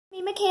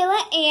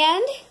Michaela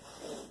and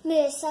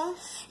Marissa.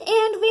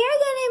 And we are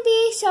going to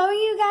be showing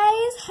you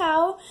guys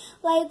how,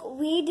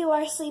 we do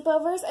our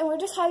sleepovers, and we're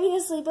just having a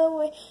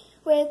sleepover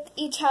with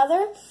each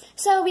other.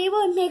 So we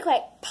will make,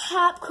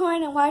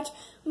 popcorn and watch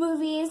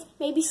movies,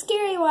 maybe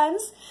scary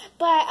ones,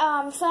 but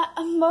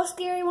most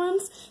scary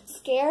ones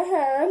scare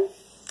her.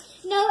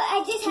 No,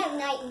 I just have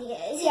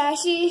nightmares. Yeah,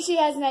 she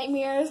has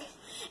nightmares.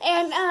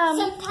 And,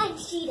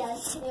 sometimes she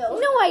does, too.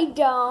 No, I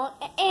don't.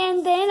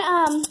 And then,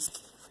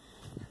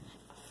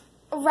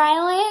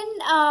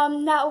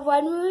 Rylan, that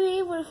one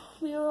movie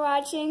we were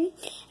watching,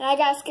 and I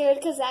got scared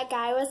because that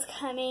guy was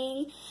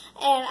coming,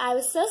 and I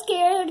was so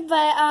scared,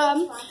 but,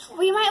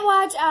 we might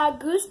watch,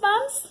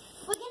 Goosebumps.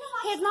 We're gonna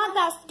watch It's not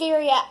that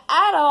scary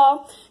at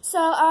all. So,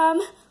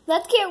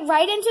 let's get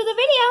right into the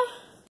video.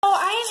 So,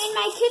 I am in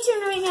my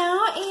kitchen right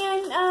now,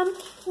 and,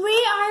 we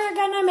are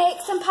gonna make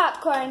some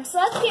popcorn. So,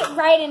 let's get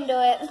right into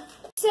it.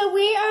 So,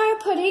 we are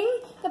putting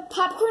the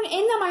popcorn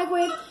in the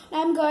microwave,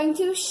 and I'm going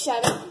to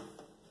shut it.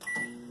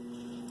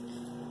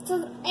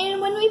 So,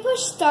 and when we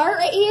push start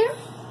right here,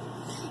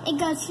 it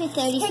goes for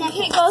 30 seconds.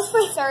 It goes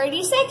for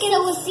 30 seconds.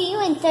 So we'll see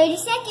you in 30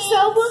 seconds.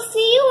 So we'll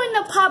see you when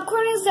the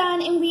popcorn is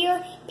done and we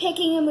are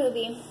picking a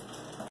movie.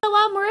 So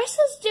while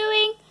Marissa's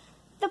doing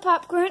the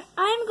popcorn,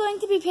 I'm going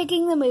to be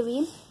picking the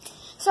movie.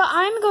 So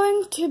I'm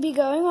going to be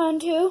going on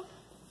to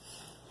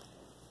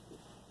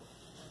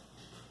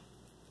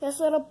this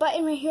little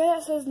button right here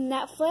that says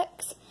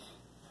Netflix.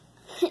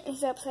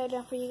 It's upside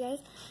down for you guys.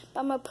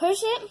 But I'm going to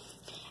push it,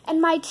 and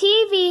my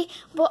TV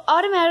will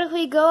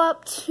automatically go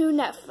up to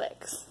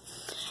Netflix.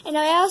 And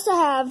I also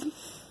have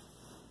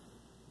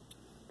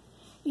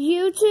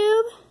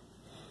YouTube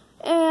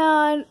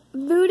and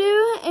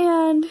Voodoo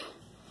and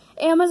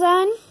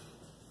Amazon.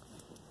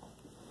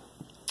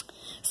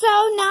 So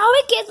now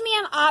it gives me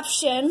an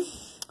option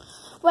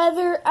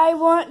whether I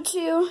want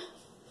to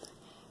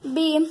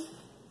be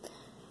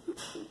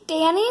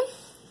Danny,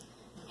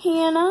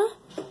 Hannah,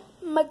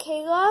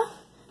 Michaela,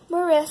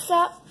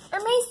 Marissa, or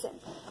Mason.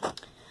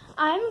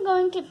 I'm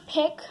going to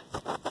pick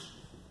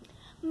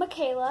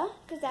Michaela,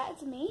 because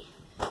that's me.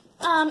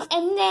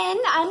 And then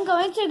I'm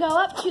going to go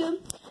up to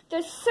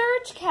the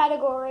search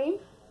category.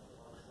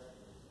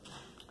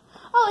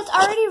 Oh, it's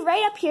already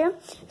right up here.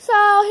 So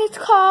it's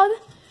called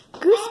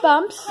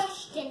Goosebumps. I have a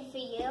question for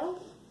you.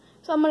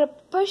 So I'm going to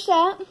push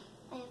that.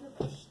 I have a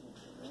question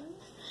for you.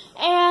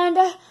 And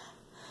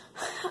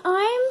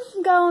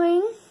I'm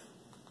going...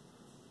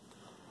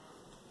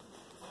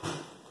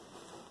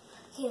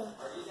 Here.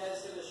 Are you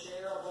guys going to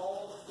share a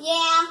bowl?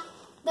 Yeah.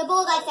 The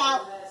bowl that's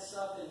out. That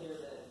stuff in here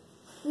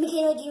then.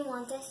 Michaela, do you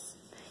want this?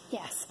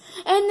 Yes.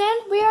 And then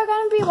we are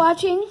going to be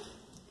watching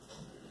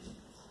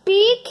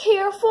Be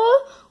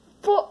Careful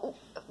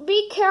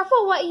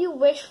What You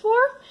Wish For.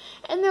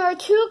 And there are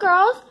two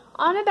girls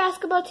on a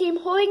basketball team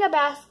holding a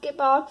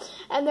basketball.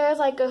 And there's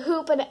a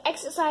hoop and an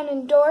exit sign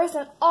and doors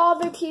and all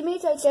their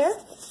teammates right there.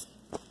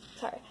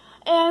 Sorry.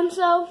 And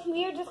so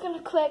we are just going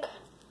to click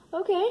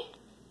OK.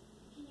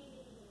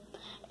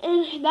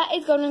 And that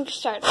is going to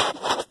start.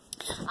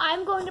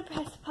 I'm going to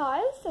press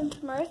pause since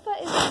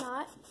Marissa is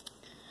not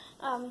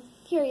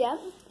here yet.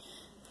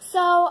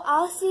 So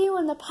I'll see you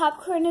when the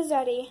popcorn is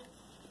ready.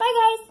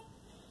 Bye, guys.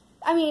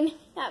 I mean,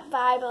 not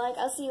bye, but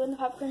I'll see you when the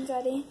popcorn's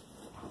ready.